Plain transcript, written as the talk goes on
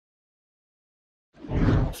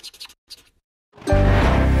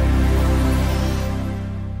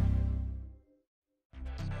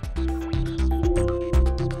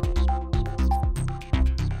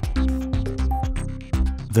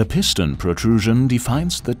The piston protrusion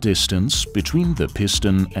defines the distance between the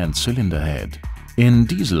piston and cylinder head. In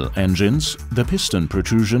diesel engines, the piston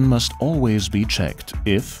protrusion must always be checked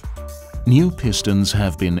if new pistons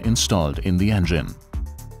have been installed in the engine,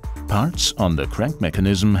 parts on the crank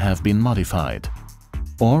mechanism have been modified,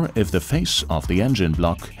 or if the face of the engine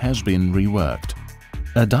block has been reworked.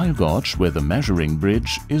 A dial gauge with a measuring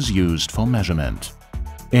bridge is used for measurement.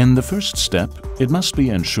 In the first step, it must be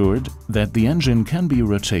ensured that the engine can be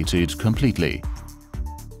rotated completely.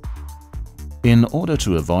 In order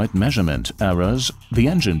to avoid measurement errors, the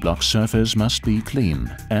engine block surface must be clean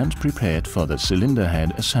and prepared for the cylinder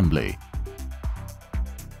head assembly.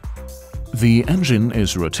 The engine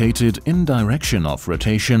is rotated in direction of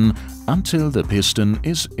rotation until the piston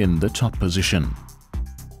is in the top position.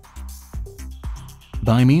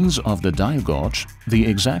 By means of the dial gauge, the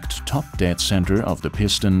exact top dead center of the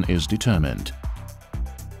piston is determined.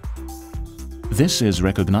 This is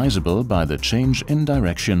recognizable by the change in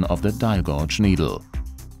direction of the dial gauge needle.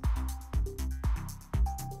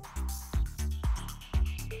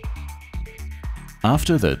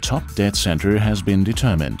 After the top dead center has been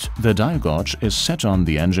determined, the dial gauge is set on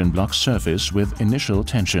the engine block surface with initial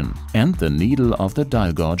tension, and the needle of the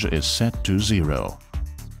dial gauge is set to 0.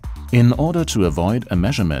 In order to avoid a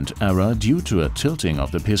measurement error due to a tilting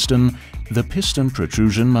of the piston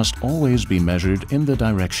protrusion must always be measured in the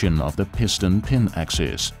direction of the piston pin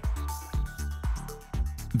axis.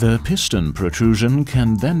 The piston protrusion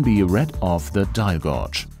can then be read off the dial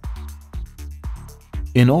gauge.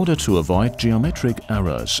 In order to avoid geometric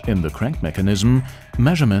errors in the crank mechanism,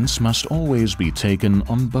 measurements must always be taken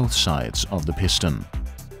on both sides of the piston.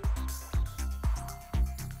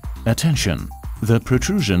 Attention! The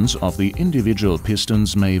protrusions of the individual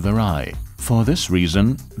pistons may vary. For this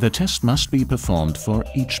reason, the test must be performed for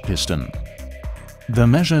each piston. The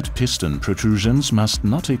measured piston protrusions must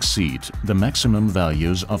not exceed the maximum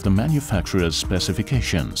values of the manufacturer's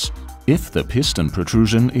specifications. If the piston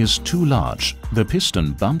protrusion is too large, the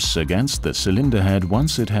piston bumps against the cylinder head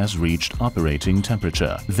once it has reached operating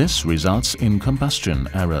temperature. This results in combustion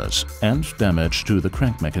errors and damage to the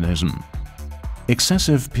crank mechanism.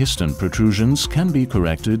 Excessive piston protrusions can be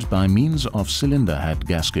corrected by means of cylinder head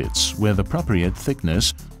gaskets with appropriate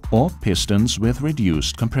thickness or pistons with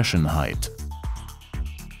reduced compression height.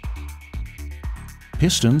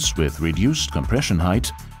 Pistons with reduced compression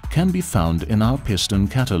height can be found in our piston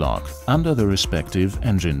catalog under the respective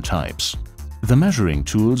engine types. The measuring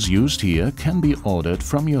tools used here can be ordered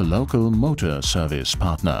from your local motor service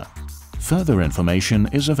partner. Further information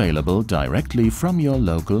is available directly from your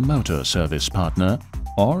local motor service partner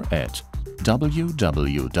or at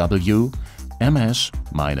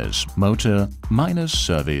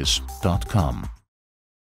www.ms-motor-service.com.